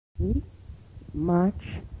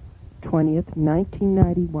March 20th,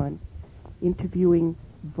 1991, interviewing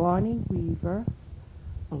Yvonne Weaver,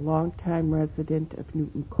 a longtime resident of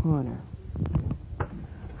Newton Corner.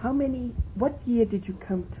 What year did you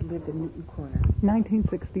come to live in Newton Corner?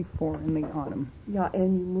 1964 in the autumn. Yeah,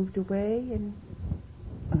 and you moved away and...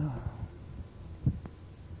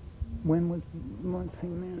 When was, let's see,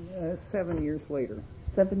 7 years later.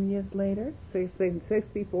 7 years later?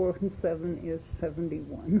 64 and 7 is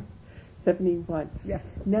 71. 71. Yes.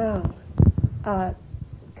 Now,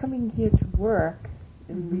 coming here to work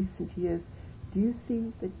in recent years, do you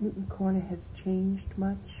see that Newton Corner has changed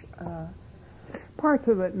much? Parts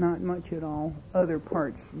of it, not much at all. Other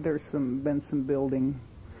parts, there's been some building.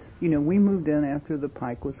 You know, we moved in after the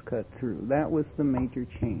pike was cut through. That was the major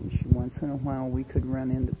change. Once in a while, we could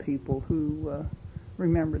run into people who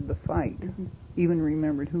remembered the fight, even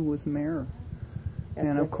remembered who was mayor.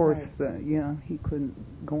 And of course, he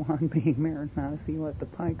couldn't go on being mayor, not if he let the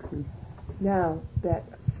pike through. Now, that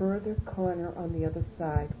further corner on the other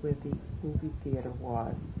side where the movie theater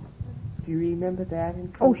was, do you remember that?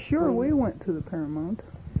 Oh, sure, we went to the Paramount.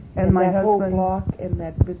 And my that husband, whole block and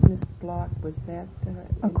that business block, was that...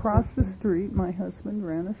 across the street, my husband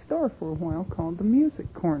ran a store for a while called the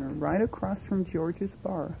Music Corner, right across from George's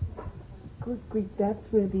Bar. Good grief, that's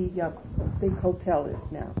where the big hotel is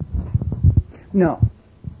now. No,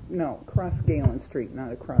 across Galen Street,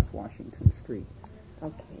 not across Washington Street.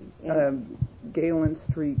 Okay. Galen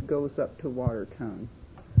Street goes up to Watertown.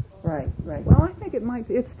 Right. Well, I think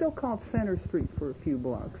it's still called Center Street for a few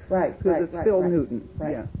blocks. Right. Because it's still Newton.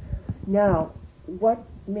 Right. Yeah. Now,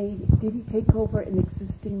 did he take over an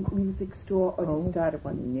existing music store or did he start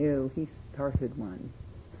one? No, he started one.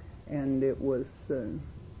 And it was,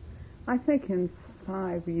 I think in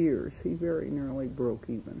 5 years, he very nearly broke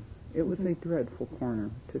even. It was a dreadful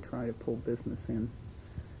corner to try to pull business in.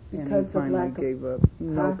 Because and he finally gave up.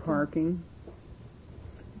 No parking.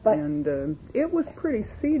 And it was pretty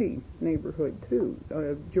seedy neighborhood, too.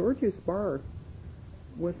 George's Bar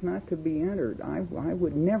was not to be entered. I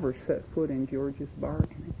would never set foot in George's Bar.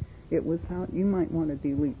 It was out, you might want to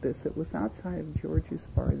delete this, it was outside of George's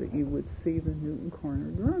Bar that you would see the Newton Corner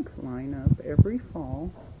drunks line up every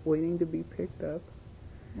fall, waiting to be picked up.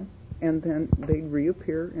 And then they'd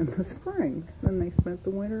reappear in the spring. Then they spent the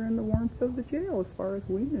winter in the warmth of the jail, as far as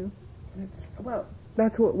we knew.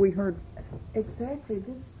 That's what we heard. Exactly.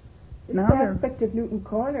 This aspect of Newton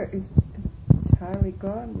Corner is entirely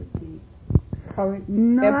gone with the current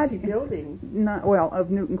empty buildings. Of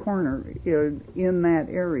Newton Corner in that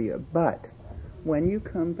area. But when you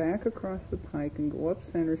come back across the pike and go up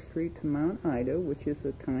Center Street to Mount Ida, which is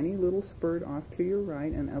a tiny little spurt off to your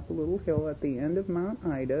right and up a little hill at the end of Mount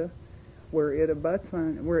Ida, where it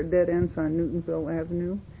dead ends on Newtonville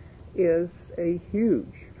Avenue, is a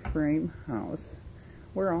huge frame house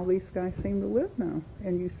where all these guys seem to live now.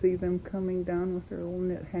 And you see them coming down with their little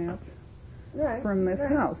knit hats from this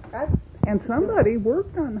house. And somebody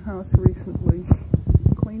worked on the house recently,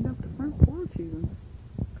 cleaned up the front porch even.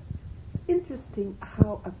 It's interesting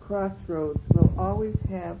how a crossroads will always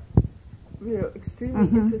have, extremely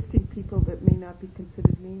interesting people that may not be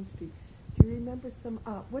considered mainstream. Do you remember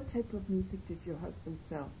what type of music did your husband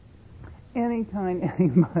sell? Any kind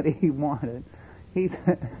anybody wanted. The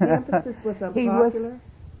emphasis was on popular?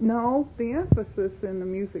 No, the emphasis in the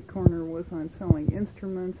Music Corner was on selling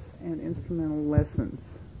instruments and instrumental lessons.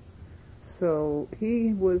 So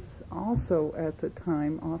he was also at the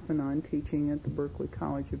time off and on teaching at the Berklee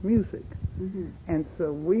College of Music. And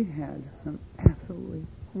so we had some absolutely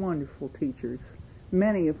wonderful teachers,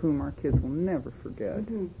 many of whom our kids will never forget.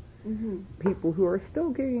 People who are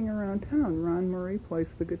still gigging around town. Ron Murray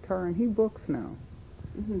plays the guitar and he books now.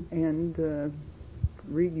 And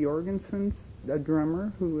Reed Jorgensen's a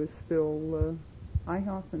drummer who is still, I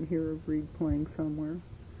often hear of Reed playing somewhere.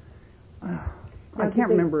 I can't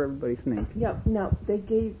remember everybody's name. Yeah, no, they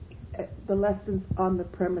gave the lessons on the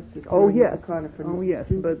premises. But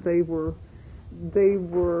they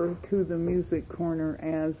were to the Music Corner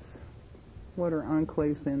as what are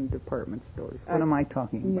enclaves in department stores. What am I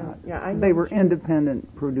talking about? I know they were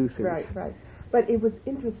independent producers. Right. But it was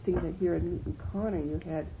interesting that here in Newton Corner you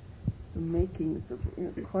had the makings of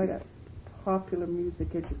quite a popular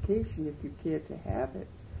music education if you cared to have it.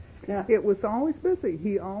 Now, it was always busy.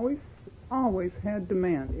 He always had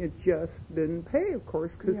demand. It just didn't pay, of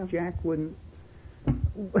course, because Jack wouldn't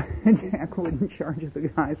charge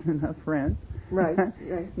the guys enough rent. Right.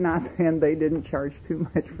 And they didn't charge too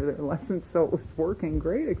much for their lessons, so it was working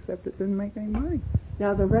great, except it didn't make any money.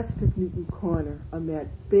 Now, the rest of Newton Corner on that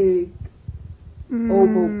big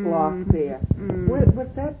oval block there, was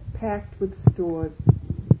that packed with stores?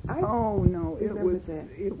 Oh no, that.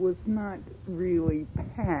 it was not really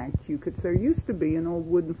packed. You could say there used to be an old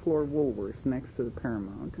wooden floor Woolworths next to the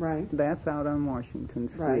Paramount. Right. That's out on Washington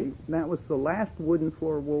Street. Right. That was the last wooden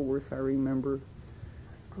floor Woolworths I remember.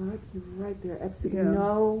 Right, you're right. There absolutely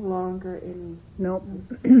no longer any. Nope.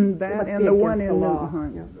 That and the one in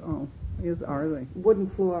Newton. Yeah. Oh, are they? Wooden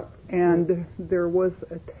floor. And there was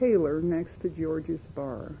a tailor next to George's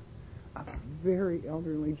bar, a very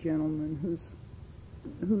elderly gentleman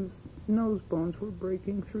whose nose bones were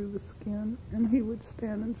breaking through the skin, and he would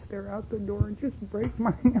stand and stare out the door and just break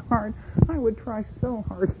my heart. I would try so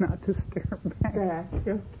hard not to stare back.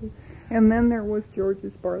 And then there was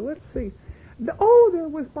George's bar. Let's see. There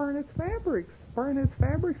was Barnett's Fabrics. Barnett's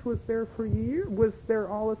Fabrics was there for years. Was there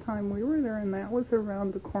all the time we were there, and that was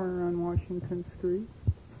around the corner on Washington Street.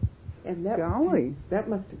 And that, golly, that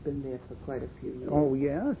must have been there for quite a few years. Oh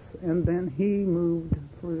yes, and then he moved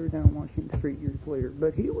further down Washington Street years later.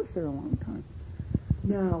 But he was there a long time.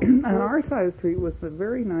 Now, on our side of the street was the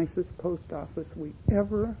very nicest post office we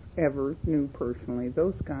ever knew personally.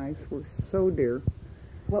 Those guys were so dear.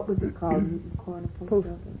 What was it called? Newton Corner Post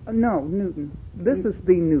Office? No, Newton. This is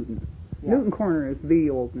the Newton. Yeah. Newton Corner is the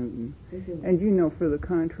old Newton. Mm-hmm. And you know, for the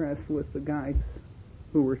contrast with the guys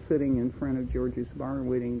who were sitting in front of George's bar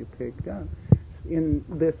waiting to pick up, in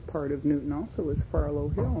this part of Newton also is Farlow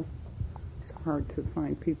Hill. It's hard to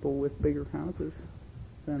find people with bigger houses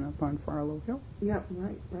than up on Farlow Hill. Yeah,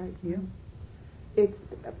 right. Yeah. It's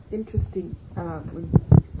interesting when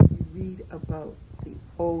you read about the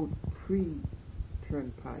old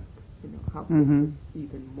pre-turnpike, how this was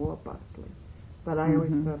even more bustling. But I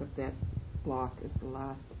always thought of that block as the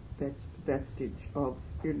last vestige of,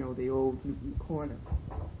 the old Newton Corner.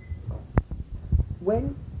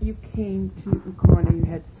 When you came to Newton Corner, you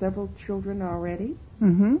had several children already?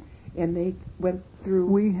 Mm-hmm. And they went through...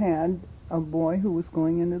 We had a boy who was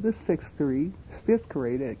going into the sixth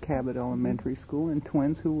grade at Cabot Elementary School, and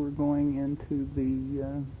twins who were going into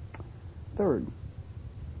the third.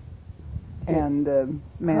 And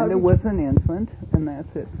Amanda was an infant, and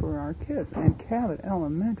that's it for our kids. And Cabot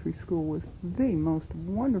Elementary School was the most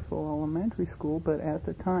wonderful elementary school, but at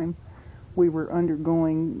the time we were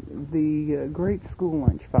undergoing the great school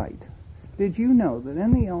lunch fight. Did you know that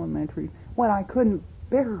in the elementary, what I couldn't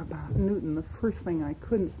bear about Newton, the first thing I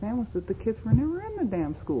couldn't stand was that the kids were never in the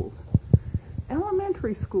damn schools.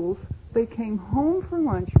 Elementary schools, they came home for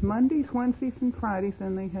lunch Mondays, Wednesdays, and Fridays,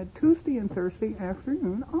 and they had Tuesday and Thursday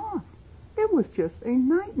afternoon off. It was just a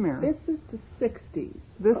nightmare. This is the 60s.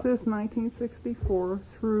 This is 1964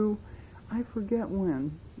 through, I forget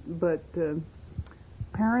when, but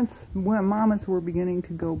mamas were beginning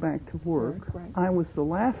to go back to work. Right. I was the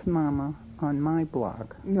last mama on my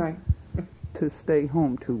block to stay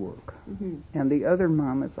home to work. Mm-hmm. And the other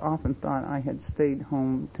mamas often thought I had stayed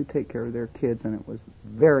home to take care of their kids, and it was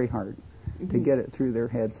very hard to get it through their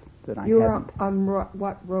heads that I hadn't. You were on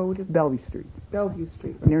what road? Bellevue Street. Bellevue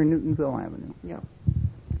Street. Right. Near Newtonville Avenue. Yeah.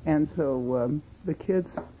 And so the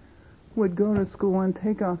kids would go to school and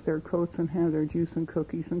take off their coats and have their juice and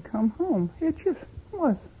cookies and come home. It just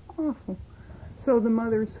was awful. So the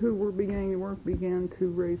mothers who were beginning to work began to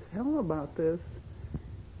raise hell about this.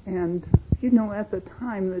 And, at the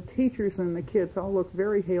time, the teachers and the kids all looked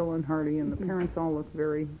very hale and hearty, and the parents all looked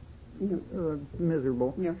very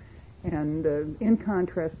miserable. Yeah. And in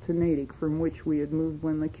contrast to Natick, from which we had moved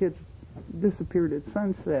when the kids disappeared at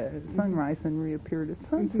sunrise and reappeared at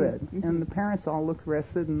sunset. And the parents all looked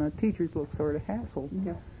rested, and the teachers looked sort of hassled.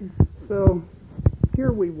 Yeah. So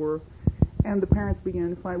here we were, and the parents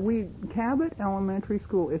began to fight. Cabot Elementary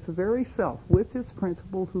School, it's very self, with its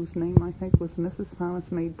principal, whose name I think was Mrs.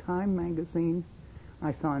 Thomas, made Time magazine.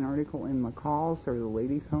 I saw an article in McCall's or the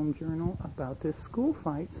Ladies' Home Journal about this school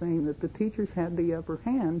fight, saying that the teachers had the upper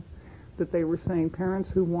hand, that they were saying parents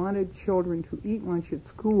who wanted children to eat lunch at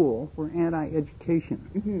school were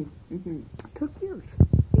anti-education. It took years.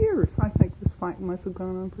 I think this fight must have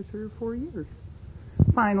gone on for 3 or 4 years.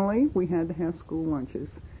 Finally, we had to have school lunches,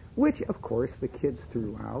 which, of course, the kids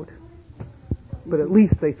threw out. But at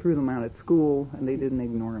least they threw them out at school, and they didn't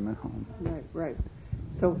ignore them at home. Right.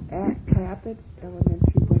 So at Cabot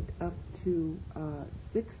Elementary went up to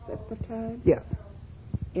 6th at the time? Yes.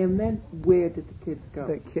 And then where did the kids go?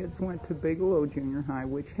 The kids went to Bigelow Junior High,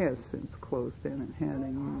 which has since closed in. It had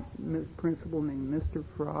a principal named Mr.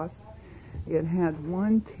 Frost. It had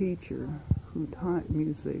one teacher who taught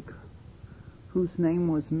music, whose name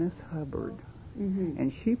was Miss Hubbard.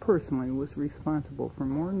 And she personally was responsible for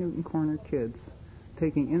more Newton Corner kids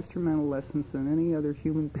taking instrumental lessons than any other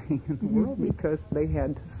human being in the world, because they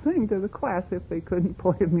had to sing to the class if they couldn't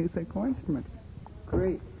play a musical instrument.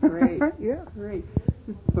 Great. Yeah. Great.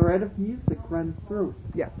 The thread of music runs through.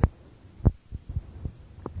 Yes.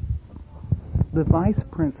 The vice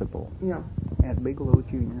principal at Bigelow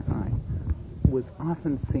Junior High was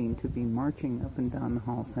often seen to be marching up and down the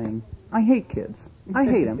hall saying, "I hate kids. I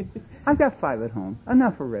hate them. I've got 5 at home.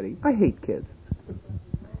 Enough already. I hate kids."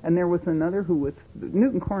 And there was another who was,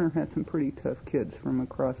 Newton Corner had some pretty tough kids from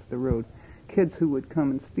across the road, kids who would come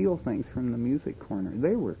and steal things from the music corner.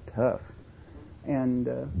 They were tough. And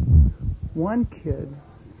one kid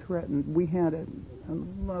threatened, we had a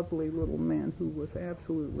lovely little man who was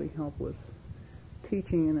absolutely helpless,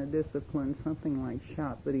 teaching in a discipline, something like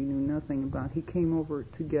shop, that he knew nothing about. He came over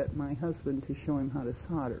to get my husband to show him how to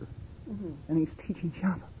solder. And he's teaching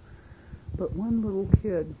shop. But one little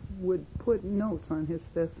kid would put notes on his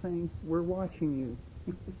desk saying, "We're watching you."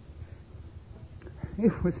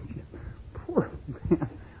 It was just, poor man.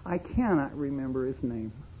 I cannot remember his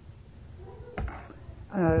name.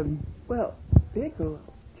 Well, Bigelow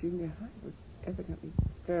Junior High was evidently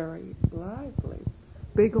very lively.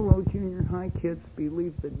 Bigelow Junior High kids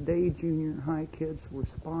believed that Day Junior High kids were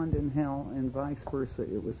spawned in hell, and vice versa.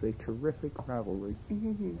 It was a terrific rivalry.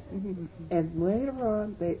 And later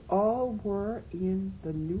on, they all were in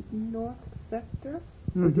the Newton North sector,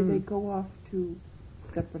 or did they go off to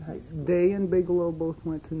separate high schools? Day and Bigelow both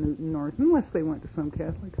went to Newton North, unless they went to some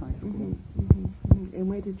Catholic high school. And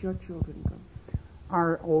where did your children go?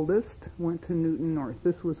 Our oldest went to Newton North.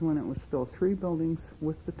 This was when it was still 3 buildings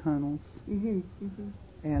with the tunnels.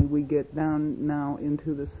 And we get down now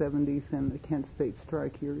into the 70s and the Kent State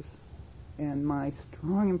strike years. And my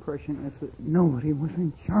strong impression is that nobody was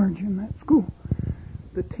in charge in that school.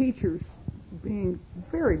 The teachers being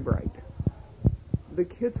very bright. The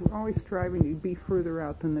kids were always striving to be further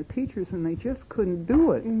out than the teachers, and they just couldn't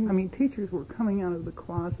do it. I mean, teachers were coming out of the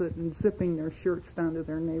closet and zipping their shirts down to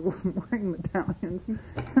their navels and wearing medallions.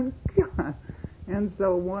 And God. And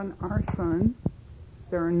so our son,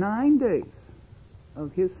 there are 9 days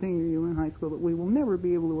of his senior year in high school that we will never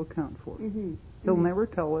be able to account for. He'll never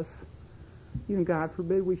tell us. God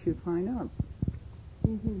forbid we should find out.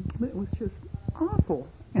 It was just awful.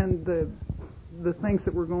 And the things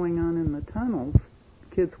that were going on in the tunnels,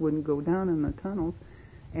 kids wouldn't go down in the tunnels,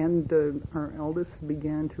 and our eldest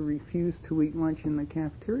began to refuse to eat lunch in the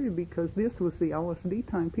cafeteria because this was the LSD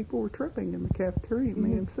time. People were tripping in the cafeteria. It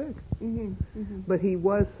made him sick. But he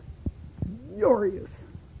was furious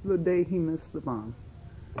the day he missed the bomb.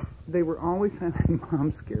 They were always having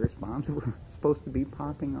bomb scares. Bombs were supposed to be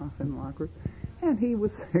popping off in lockers. And he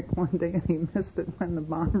was sick one day and he missed it when the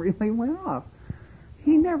bomb really went off.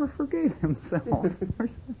 He never forgave himself. It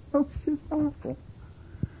was just awful.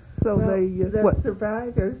 So the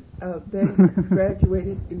survivors, they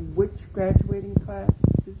graduated in which graduating class?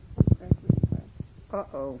 This graduating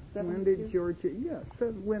class? When did Georgia? Yes,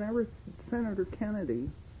 whenever Senator Kennedy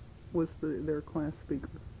was their class speaker.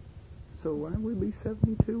 So I would be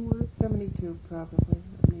 72 or 72 probably.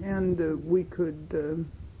 And we could,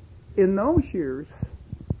 in those years,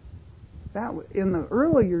 in the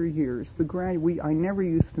earlier years, I never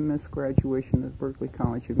used to miss graduation at Berklee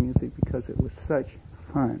College of Music because it was such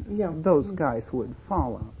fun. Those guys would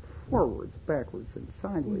fall out forwards, backwards, and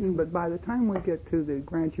sideways. But by the time we get to the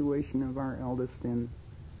graduation of our eldest in,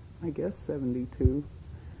 I guess, 72,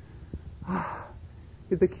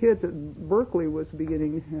 the kids at Berklee was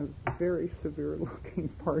beginning to have very severe-looking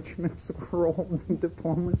parchment scroll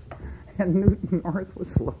diplomas, and Newton North was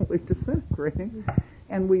slowly disintegrating.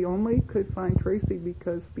 And we only could find Tracy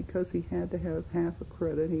because he had to have half a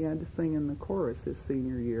credit. He had to sing in the chorus his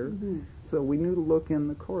senior year. So we knew to look in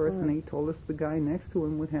the chorus, and he told us the guy next to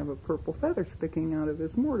him would have a purple feather sticking out of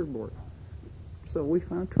his mortarboard. So we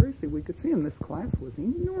found Tracy. We could see him. This class was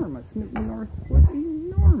enormous. Newton North was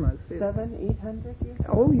enormous. 700-800 years?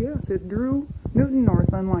 Oh, yes. It drew Newton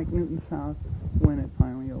North, unlike Newton South when it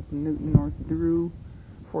finally opened. Newton North drew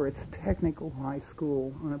for its technical high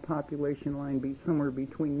school on a population line somewhere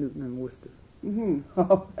between Newton and Worcester.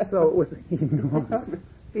 So it was enormous.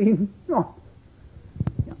 Enormous.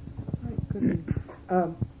 Yeah. My goodness.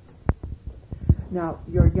 Now,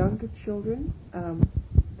 your younger children,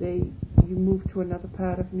 you moved to another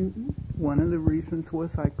part of Newton? One of the reasons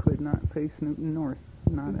was I could not face Newton North,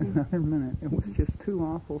 not another minute. It was just too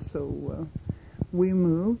awful. So we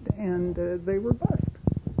moved, and they were bused.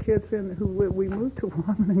 Kids we moved to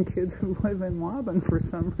Woburn, and kids who live in Woburn for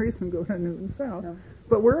some reason go to Newton South.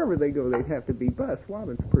 But wherever they go, they'd have to be bused.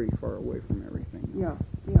 Woburn's pretty far away from everything else.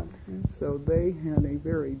 So they had a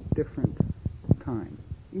very different time.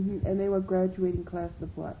 And they were graduating class of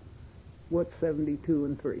what? What's 72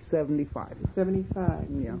 and 3? 75. 75.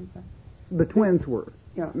 Yeah. The twins were.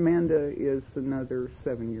 Yeah. Amanda is another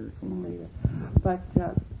 7 years long. Later. But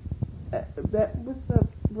that was a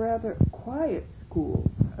rather quiet school.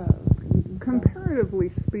 Comparatively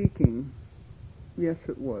speaking, yes,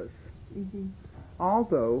 it was. Mm-hmm.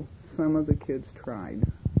 Although some of the kids tried.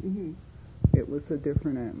 Mm-hmm. It was a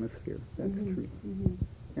different atmosphere. That's true. Mm-hmm.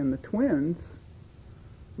 And the twins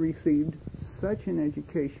received such an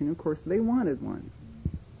education. Of course, they wanted one.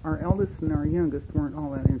 Our eldest and our youngest weren't all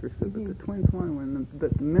that interested, but the twins wanted one.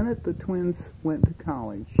 The minute the twins went to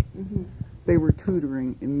college, they were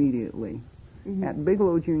tutoring immediately. At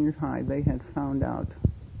Bigelow Junior High, they had found out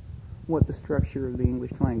what the structure of the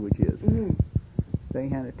English language is. They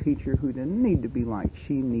had a teacher who didn't need to be liked.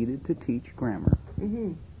 She needed to teach grammar.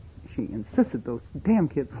 She insisted those damn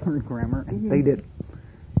kids learn grammar, and they did.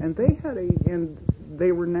 And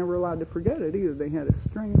they were never allowed to forget it either. They had a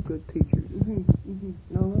string of good teachers.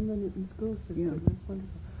 No, in the Newton school system. Yeah. That's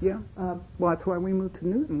wonderful. Yeah. Well, that's why we moved to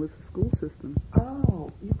Newton, was the school system.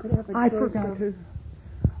 Oh, you could have a choice. I forgot to.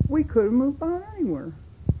 We could have moved on anywhere.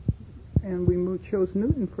 And we chose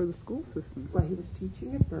Newton for the school system. Well, he was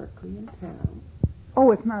teaching at Berkeley in town.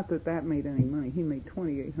 Oh, it's not that made any money. He made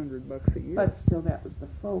 $2,800 a year. But still, that was the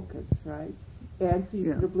focus, right? And so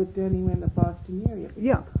you could have lived anywhere in the Boston area.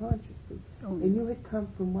 Yeah. Consciously. Oh, And you had come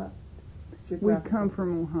from what? We come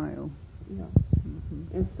from Ohio. Yeah.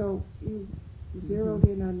 And so you zeroed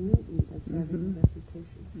in on Newton as having a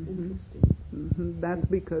reputation. Interesting. That's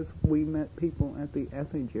because we met people at the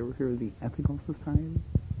Did you ever hear of the Ethical Society?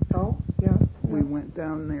 Oh, yeah. We went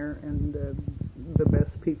down there, and the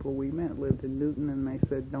best people we met lived in Newton, and they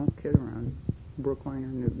said, don't kid around, Brookline or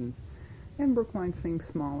Newton. And Brookline seemed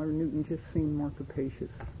smaller. Newton just seemed more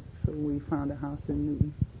capacious. So we found a house in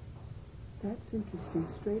Newton. That's interesting.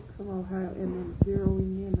 Straight from Ohio and then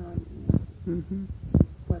zeroing in on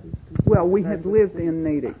what is considered. Well, we had lived in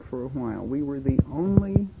Natick for a while. We were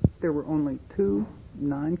there were only 2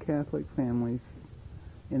 non-Catholic families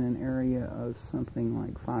in an area of something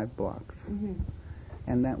like 5 blocks.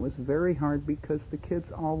 And that was very hard because the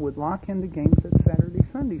kids all would lock into games at Saturday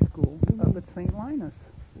Sunday school up at St. Linus.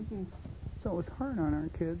 So it was hard on our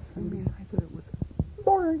kids, and besides it was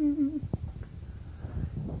boring.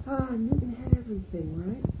 Newton had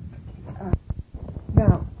everything, right?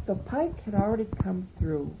 Now, the Pike had already come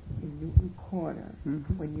through in Newton Corner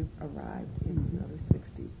when you arrived in the early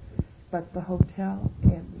 60s, but the hotel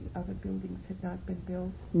and the other buildings had not been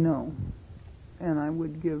built? No. And I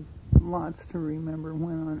would give lots to remember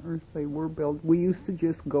when on earth they were built. We used to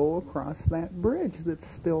just go across that bridge that's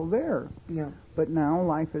still there. Yeah. But now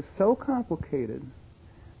life is so complicated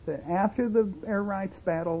that after the air rights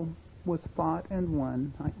battle was fought and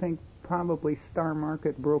won, I think probably Star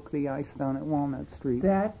Market broke the ice down at Walnut Street.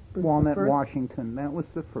 That was Walnut, the first, Washington. That was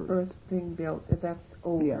the first thing built. That's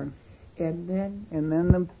over. Yeah. And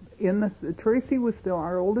then Tracy was still,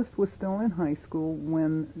 our oldest was still in high school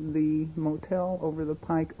when the motel over the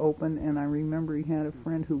Pike opened, and I remember he had a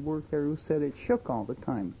friend who worked there who said it shook all the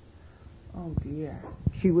time. Oh dear.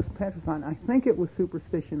 She was petrified. I think it was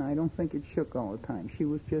superstition. I don't think it shook all the time. She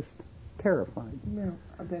was just terrified. No,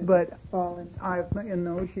 but fallen. In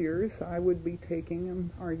those years, I would be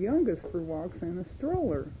taking our youngest for walks in a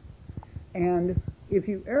stroller. And if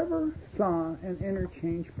you ever saw an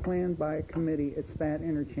interchange planned by a committee, it's that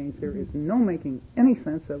interchange. There is no making any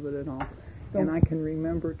sense of it at all. And I can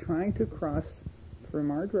remember trying to cross from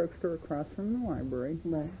our drugstore across from the library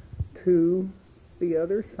to the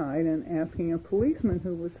other side and asking a policeman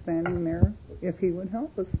who was standing there if he would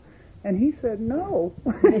help us. And he said no.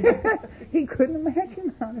 He couldn't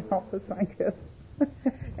imagine how to help us, I guess.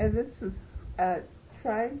 And this was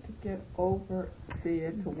trying to get over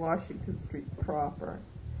there to Washington Street proper.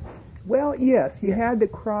 Well, yes, you had to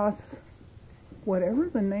cross whatever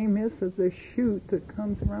the name is of the chute that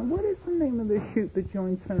comes around. What is the name of the chute that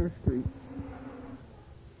joins Center Street?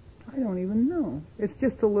 I don't even know. It's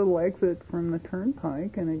just a little exit from the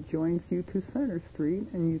turnpike, and it joins you to Center Street,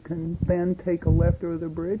 and you can then take a left over the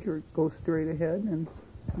bridge or go straight ahead and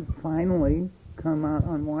finally come out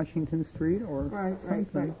on Washington Street or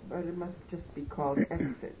something. Right. But it must just be called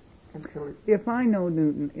exit until it... If I know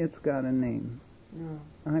Newton, it's got a name. No.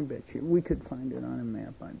 I bet you. We could find it on a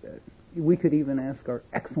map, I bet. We could even ask our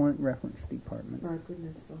excellent reference department. My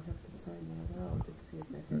goodness, we'll have to find that out and see if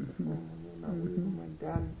that has a phone number. We even went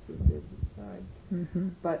down and see if there's a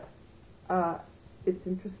sign. But it's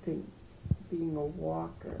interesting being a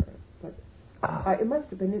walker. But it must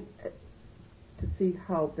have been to see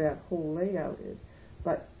how that whole layout is.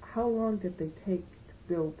 But how long did they take to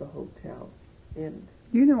build the hotel? And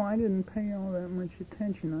you know, I didn't pay all that much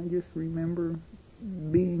attention. I just remember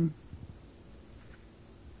being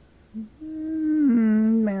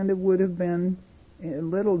Amanda would have been a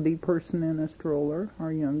little D person in a stroller,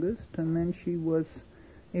 our youngest, and then she was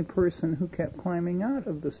a person who kept climbing out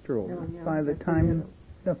of the stroller by the time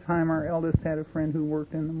our eldest had a friend who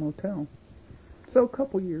worked in the motel. So a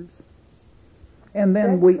couple years. And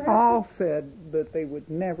then we all said that they would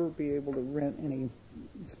never be able to rent any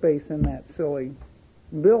space in that silly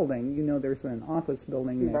building. You know, there's an office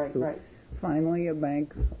building next to it. Finally, a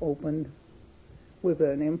bank opened with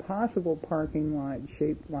an impossible parking lot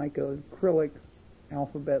shaped like an acrylic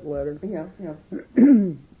alphabet letter. Yeah, yeah.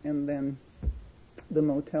 And then the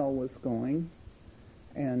motel was going,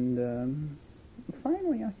 and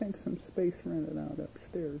finally, I think some space rented out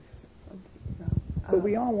upstairs. But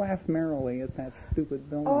we all laughed merrily at that stupid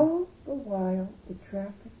building. All the while, the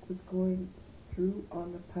traffic was going through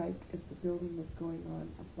on the pike as the building was going on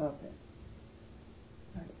above it.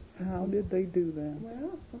 How did they do that?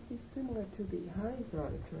 Well, something similar to the Heinz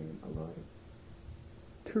Auditorium, a lot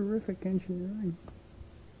of. Terrific engineering.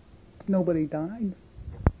 Nobody died.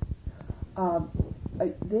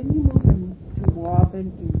 Then you move into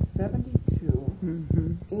Woburn in 72,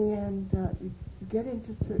 and you get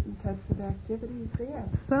into certain types of activities there.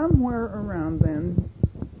 Somewhere around then,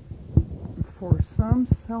 for some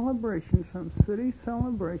celebration, some city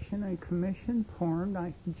celebration, a commission formed.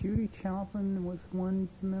 Judy Chalpin was one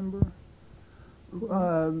member.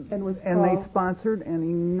 And they sponsored an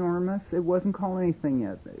enormous, it wasn't called anything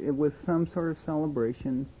yet, it was some sort of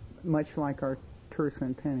celebration, much like our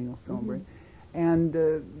tercentennial celebration. And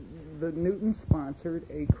the Newton sponsored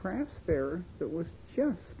a crafts fair that was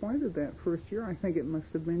just splendid that first year. I think it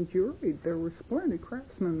must have been juried. There were splendid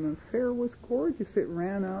craftsmen. The fair was gorgeous. It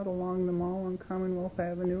ran out along the mall on Commonwealth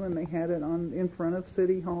Avenue, and they had it in front of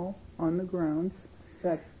City Hall on the grounds.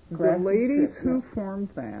 The ladies who formed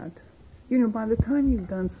that, you know, by the time you've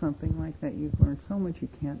done something like that, you've learned so much you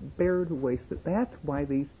can't bear to waste it. That's why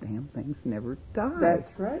these damn things never died.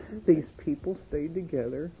 That's right. These people stayed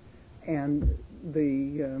together. And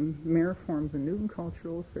the mayor formed the Newton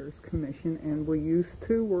Cultural Affairs Commission, and we used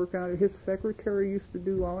to work out. His secretary used to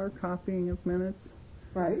do all our copying of minutes,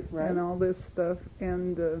 and all this stuff.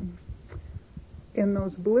 And in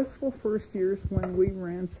those blissful first years when we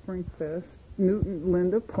ran Springfest,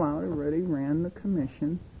 Linda Plout already ran the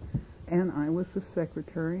commission, and I was the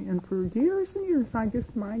secretary. And for years and years, I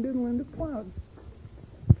just minded Linda Plout.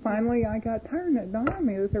 Finally, I got tired, and it dawned on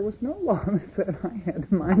me that there was no law that said I had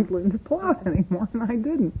to mind Linda Plout anymore, and I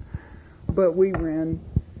didn't. But we ran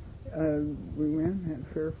that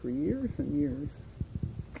fair for years and years,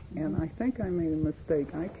 and I think I made a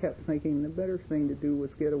mistake. I kept thinking the better thing to do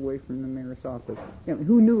was get away from the mayor's office. You know,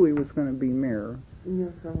 who knew he was going to be mayor? Yeah,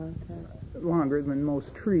 for a long time. Longer than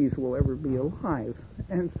most trees will ever be alive.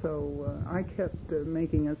 And so I kept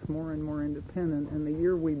making us more and more independent, and the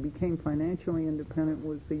year we became financially independent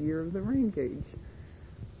was the year of the rain gauge.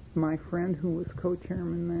 My friend who was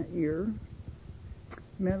co-chairman that year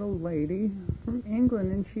met a lady from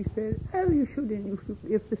England, and she said, oh, you shouldn't,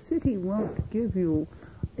 if the city won't give you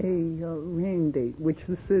a rain date, which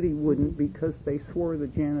the city wouldn't because they swore the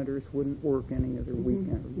janitors wouldn't work any other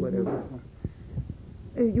weekend or whatever.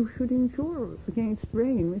 You should insure against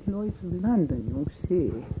rain with Lloyd's of London, you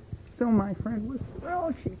see. So my friend was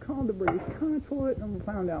thrilled. She called the British consulate and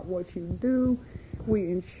found out what you do.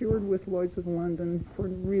 We insured with Lloyd's of London for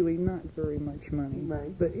really not very much money.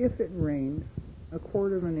 Right. But if it rained a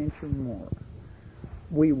quarter of an inch or more,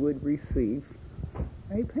 we would receive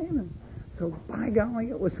a payment. So by golly,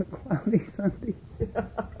 it was a cloudy Sunday.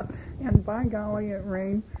 And by golly, it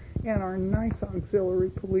rained. And our nice auxiliary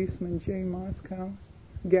policeman, Jay Moscow,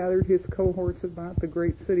 gathered his cohorts about the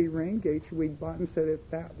great city rain gauge we'd bought and said if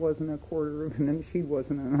that wasn't a quarter of an inch, he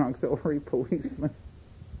wasn't an auxiliary policeman.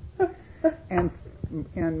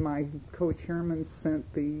 And my co-chairman sent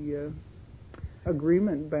the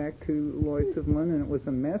agreement back to Lloyd's of London. It was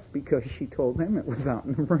a mess because she told them it was out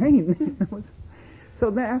in the rain.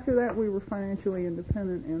 So after that, we were financially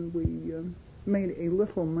independent, and we made a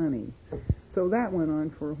little money. So that went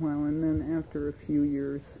on for a while, and then after a few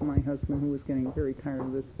years, my husband, who was getting very tired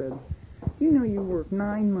of this, said, you know, you work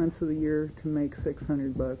 9 months of the year to make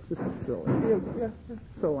 $600. This is silly.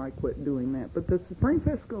 So I quit doing that. But the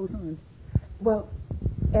Springfest goes on. Well,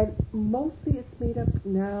 and mostly it's made up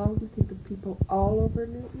now, you think, of people all over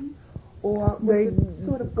Newton? Or was it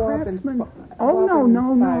sort of craftsmen? Oh,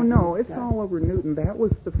 no. It's all over Newton. That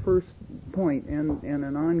was the first point and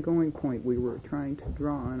an ongoing point we were trying to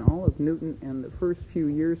draw on. All of Newton, and the first few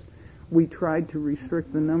years, we tried to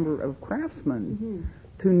restrict the number of craftsmen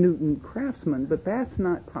to Newton craftsmen, but that's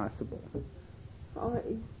not possible. Oh,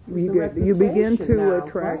 you begin to now.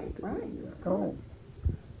 attract... Right. Oh.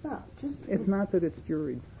 No, just... It's not that it's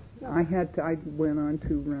juried. No. I went on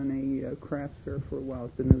to run a craft fair for a while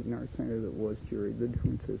at the Newton Art Center that was juried. The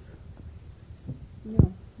difference is...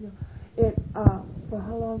 No. And for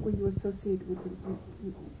how long were you associated with the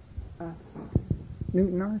Newton Art Center?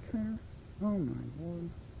 Newton Art Center? Oh, my Lord.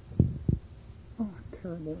 Oh, I'm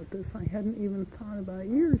terrible at this. I hadn't even thought about it.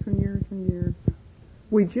 Years and years and years.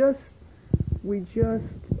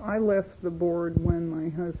 I left the board when my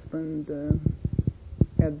husband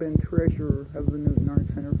had been treasurer of the Newton Art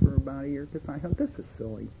Center for about a year, because I thought, this is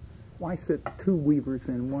silly. Why sit two weavers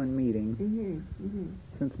in one meeting,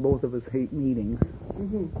 since both of us hate meetings?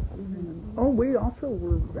 Oh, we also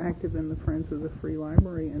were active in the Friends of the Free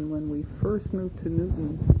Library, and when we first moved to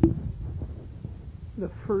Newton, the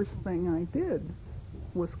first thing I did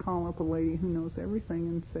was call up a lady who knows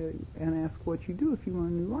everything and ask what you do if you want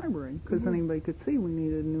a new library, because anybody could see we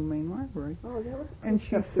needed a new main library. Oh, that was and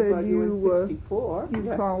she said, you 64.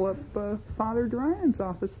 call up Father Dryan's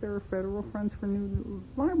office. There are federal funds for new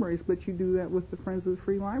libraries, but you do that with the Friends of the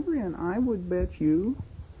Free Library, and I would bet you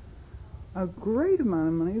a great amount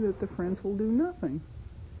of money that the Friends will do nothing.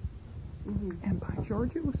 And by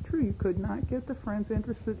George, it was true. You could not get the Friends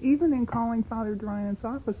interested, even in calling Father Dryan's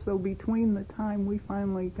office. So between the time we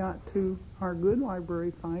finally got to our good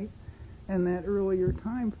library fight and that earlier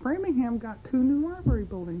time, Framingham got 2 new library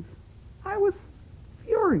buildings. I was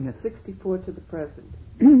furious. 64 to the present.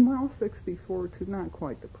 Well, 64 to not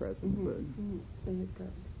quite the present, but...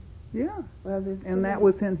 Yeah. Well, and that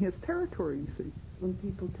was in his territory, you see. When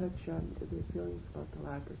people touch on their feelings about the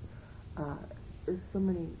library, there's so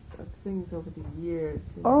many things over the years.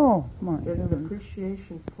 Oh, my There's heavens. an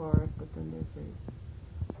appreciation for it, but then there's a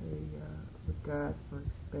regard for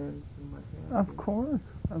expense and what have you. Of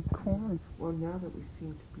course. Well, now that we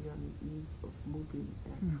seem to be on the eve of moving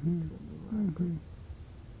actually to a new library,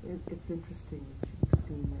 it's interesting that you've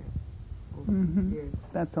seen that over the years.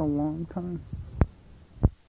 That's a long time.